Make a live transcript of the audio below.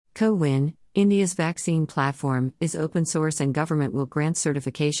CoWin, India's vaccine platform, is open source and government will grant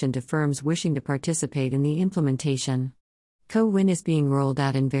certification to firms wishing to participate in the implementation. CoWin is being rolled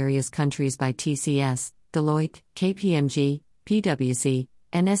out in various countries by TCS, Deloitte, KPMG, PwC,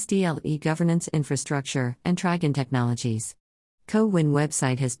 NSDLE Governance Infrastructure, and Trigon Technologies. CoWin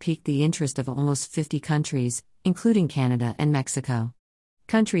website has piqued the interest of almost 50 countries, including Canada and Mexico.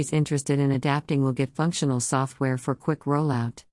 Countries interested in adapting will get functional software for quick rollout.